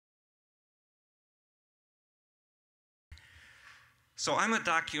So I'm a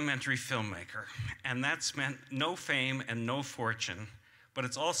documentary filmmaker, and that's meant no fame and no fortune, but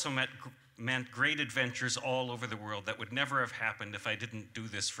it's also meant great adventures all over the world that would never have happened if I didn't do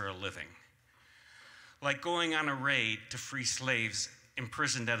this for a living. Like going on a raid to free slaves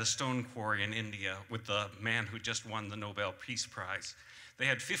imprisoned at a stone quarry in India with the man who just won the Nobel Peace Prize. They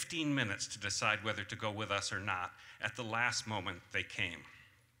had 15 minutes to decide whether to go with us or not. At the last moment, they came.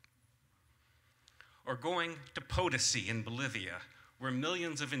 Or going to Potosi in Bolivia, where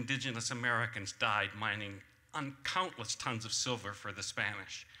millions of indigenous Americans died mining countless tons of silver for the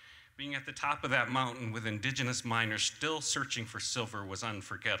Spanish. Being at the top of that mountain with indigenous miners still searching for silver was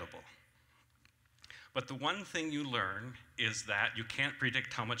unforgettable. But the one thing you learn is that you can't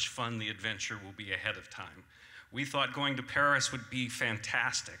predict how much fun the adventure will be ahead of time. We thought going to Paris would be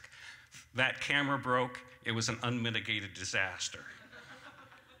fantastic. That camera broke, it was an unmitigated disaster.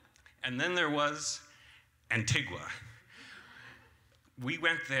 And then there was Antigua. We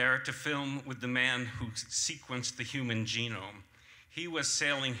went there to film with the man who sequenced the human genome. He was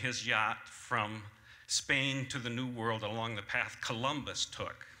sailing his yacht from Spain to the New World along the path Columbus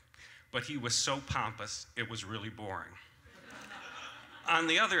took, but he was so pompous, it was really boring. On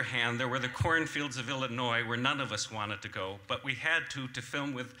the other hand, there were the cornfields of Illinois where none of us wanted to go, but we had to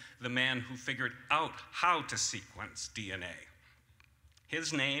film with the man who figured out how to sequence DNA.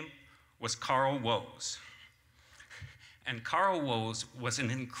 His name was Carl Woese. And Carl Woese was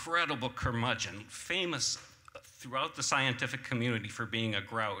an incredible curmudgeon, famous throughout the scientific community for being a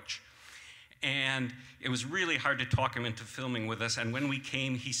grouch. And it was really hard to talk him into filming with us. And when we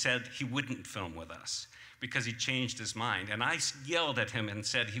came, he said he wouldn't film with us because he changed his mind. And I yelled at him and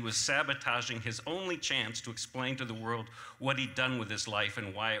said he was sabotaging his only chance to explain to the world what he'd done with his life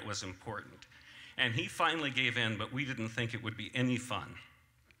and why it was important. And he finally gave in, but we didn't think it would be any fun.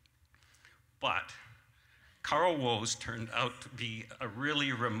 But Carl Woese turned out to be a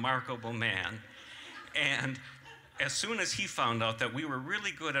really remarkable man. And as soon as he found out that we were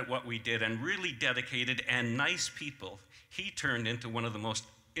really good at what we did and really dedicated and nice people, he turned into one of the most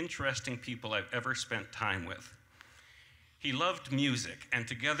interesting people I've ever spent time with. He loved music, and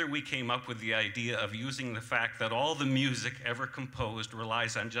together we came up with the idea of using the fact that all the music ever composed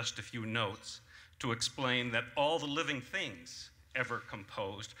relies on just a few notes to explain that all the living things ever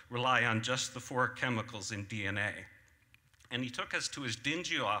composed rely on just the 4 chemicals in DNA. And he took us to his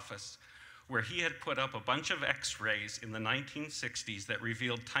dingy office where he had put up a bunch of X-rays in the 1960s that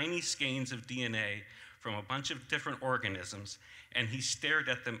revealed tiny skeins of DNA from a bunch of different organisms, and he stared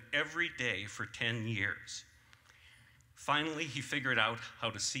at them every day for 10 years. Finally, he figured out how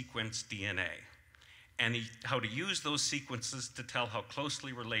to sequence DNA and how to use those sequences to tell how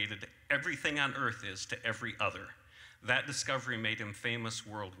closely related everything on Earth is to every other. That discovery made him famous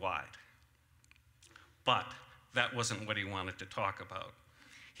worldwide. But that wasn't what he wanted to talk about.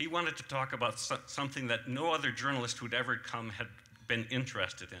 He wanted to talk about something that no other journalist who'd ever come had been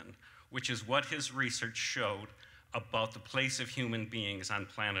interested in, which is what his research showed about the place of human beings on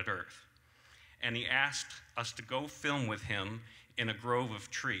planet Earth. And he asked us to go film with him in a grove of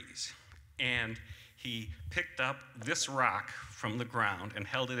trees. And he picked up this rock from the ground and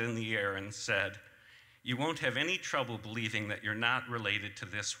held it in the air and said, "You won't have any trouble believing that you're not related to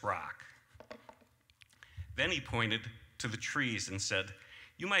this rock." Then he pointed to the trees and said,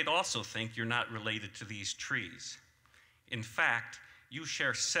 "You might also think you're not related to these trees. In fact, you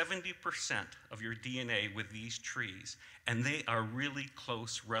share 70% of your DNA with these trees, and they are really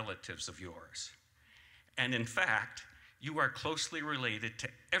close relatives of yours. And in fact, you are closely related to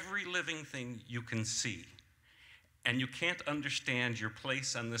every living thing you can see. And you can't understand your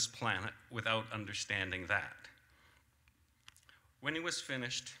place on this planet without understanding that." When he was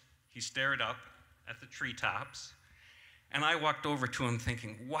finished, he stared up at the treetops, and I walked over to him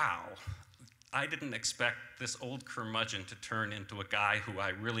thinking, wow, I didn't expect this old curmudgeon to turn into a guy who I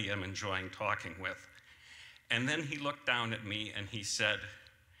really am enjoying talking with. And then he looked down at me and he said,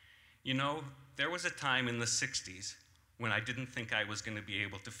 "You know, there was a time in the 60s when I didn't think I was going to be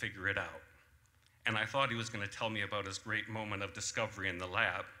able to figure it out. And I thought he was going to tell me about his great moment of discovery in the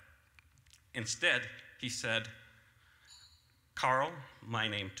lab. Instead, he said, 'Carl, my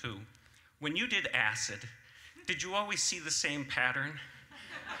name too, when you did acid, did you always see the same pattern?'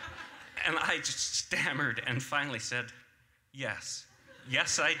 And I just stammered and finally said, 'Yes,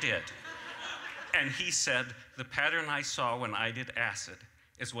 yes I did.' And he said, 'The pattern I saw when I did acid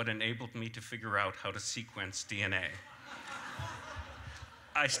is what enabled me to figure out how to sequence DNA.'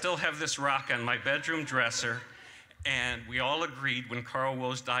 I still have this rock on my bedroom dresser, and we all agreed when Carl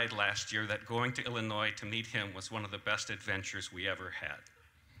Woese died last year that going to Illinois to meet him was one of the best adventures we ever had."